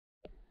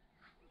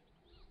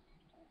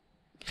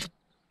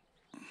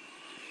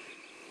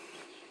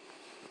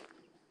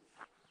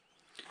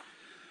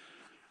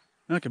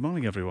Good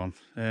morning everyone.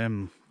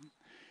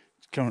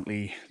 It's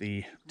currently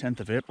the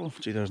 10th of April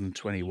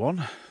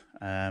 2021.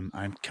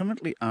 I'm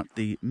currently at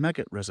the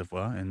Megget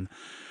Reservoir in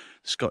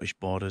the Scottish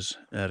borders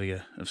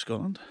area of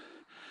Scotland.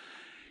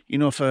 You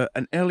know, for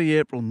an early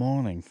April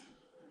morning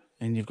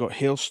and you've got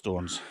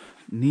hailstones,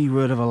 knee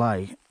word of a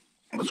lie,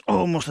 it's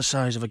almost the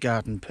size of a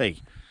garden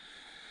pea.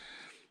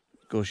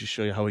 Goes to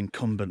show you how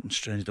incumbent and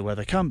strange the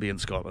weather can be in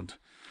Scotland.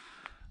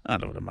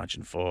 And I would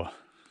imagine for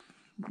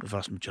the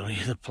vast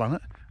majority of the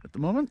planet at the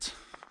moment.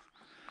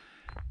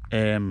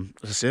 As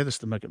I say, this is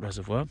the Megget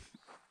Reservoir.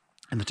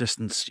 In the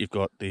distance, you've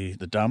got the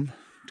dam.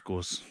 It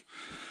goes,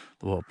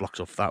 the water blocks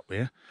off that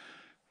way.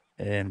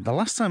 The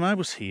last time I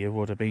was here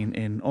would have been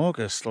in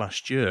August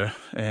last year,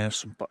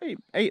 some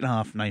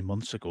 8.5, 9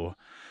 months ago.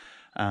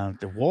 And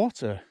the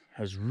water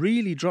has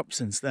really dropped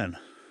since then.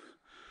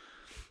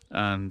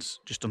 And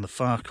just on the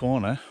far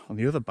corner, on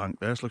the other bank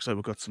there, it looks like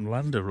we've got some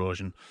land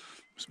erosion.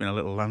 There's been a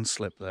little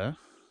landslip there.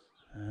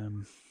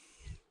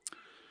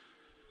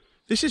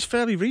 This is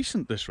fairly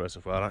recent, this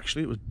reservoir,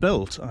 actually. It was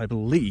built, I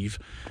believe,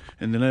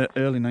 in the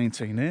early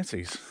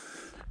 1980s.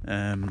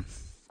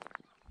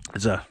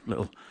 There's a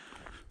little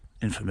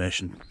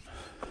information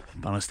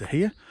banister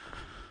here.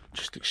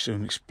 Just to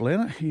soon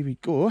explain it. Here we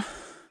go.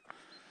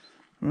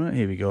 Right,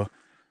 here we go.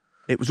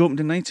 It was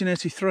opened in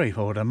 1983.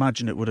 I would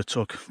imagine it would have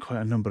took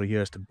quite a number of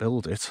years to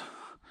build it.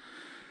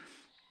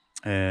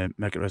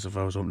 Megget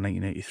Reservoir was opened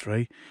in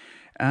 1983.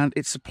 And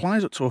it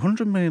supplies up to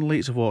 100 million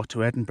litres of water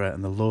to Edinburgh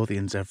and the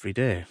Lothians every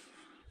day.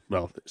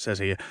 Well, it says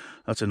here,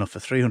 that's enough for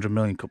 300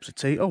 million cups of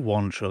tea or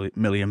 1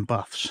 million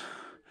baths.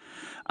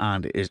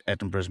 And it is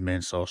Edinburgh's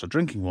main source of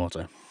drinking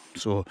water.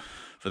 So,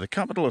 for the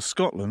capital of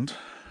Scotland,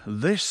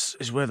 this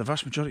is where the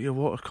vast majority of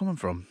water is coming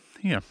from,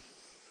 here.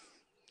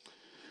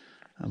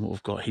 And what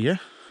we've got here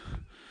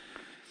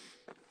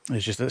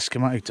is just a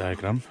schematic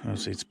diagram.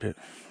 Obviously, it's a bit,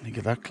 you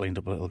get that cleaned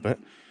up a little bit.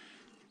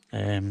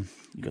 You've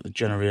got the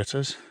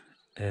generators.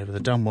 Where the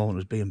dam wall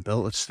was being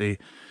built, it's the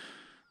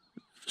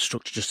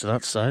structure just to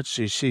that side,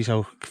 so you see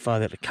how far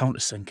they had to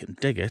countersink it and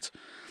dig it.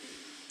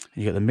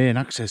 And you get the main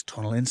access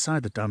tunnel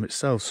inside the dam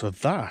itself, so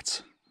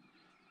that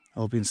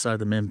will be inside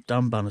the main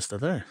dam banister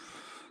there.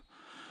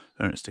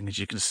 Very interesting, as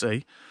you can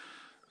see.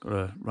 Got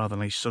a rather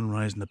nice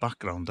sunrise in the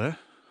background there.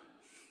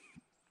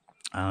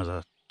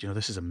 And you know,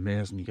 this is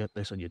amazing. You get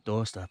this on your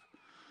doorstep.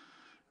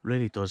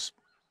 Really does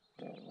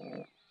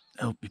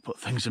help you put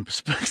things in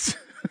perspective.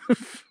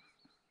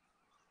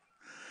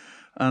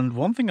 And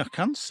one thing I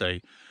can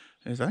say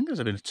is I think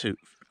there's been a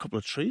couple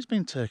of trees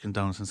being taken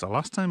down since the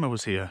last time I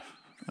was here,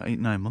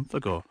 8-9 months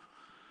ago.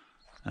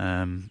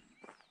 That's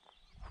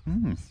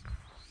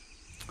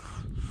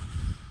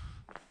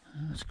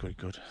quite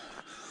good.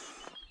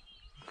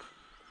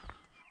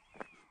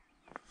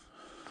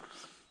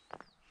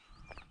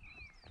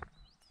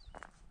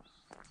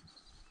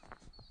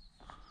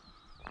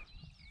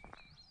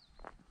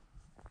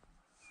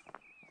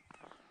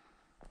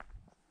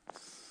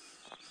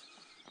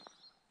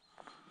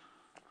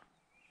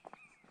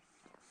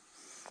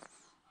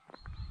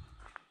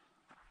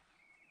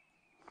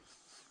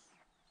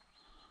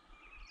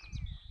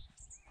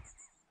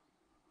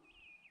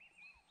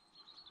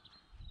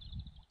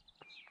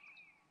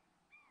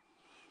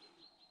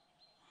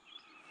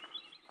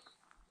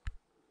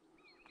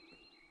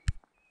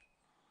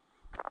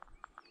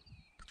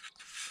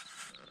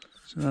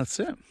 So that's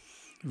it.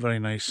 Very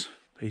nice,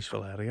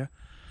 peaceful area.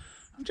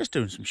 I'm just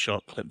doing some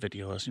short clip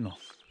videos, you know,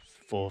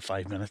 4 or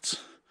 5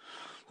 minutes,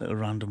 little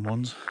random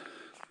ones.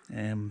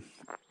 You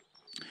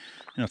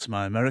know, to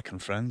my American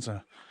friends,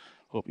 I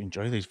hope you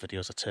enjoy these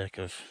videos I take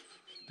of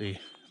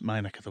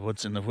my neck of the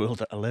woods in the world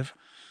that I live.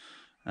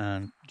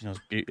 And, you know,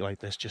 beauty like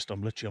this, just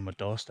I'm literally on my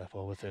doorstep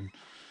or within, you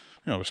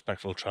know,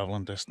 respectful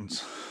travelling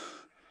distance.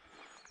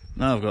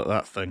 Now I've got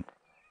that thing.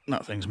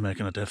 That thing's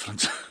making a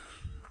difference.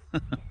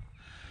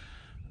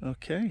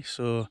 Okay,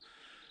 so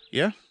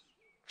yeah,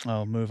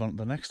 I'll move on to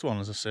the next one.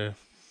 As I say,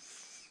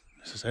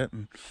 this is it,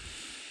 and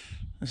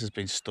this has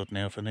been stood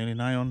now for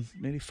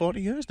nearly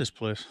 40 years, this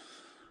place.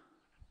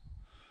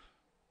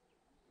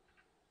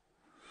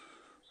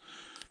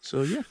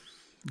 So yeah,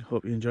 I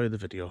hope you enjoyed the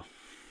video.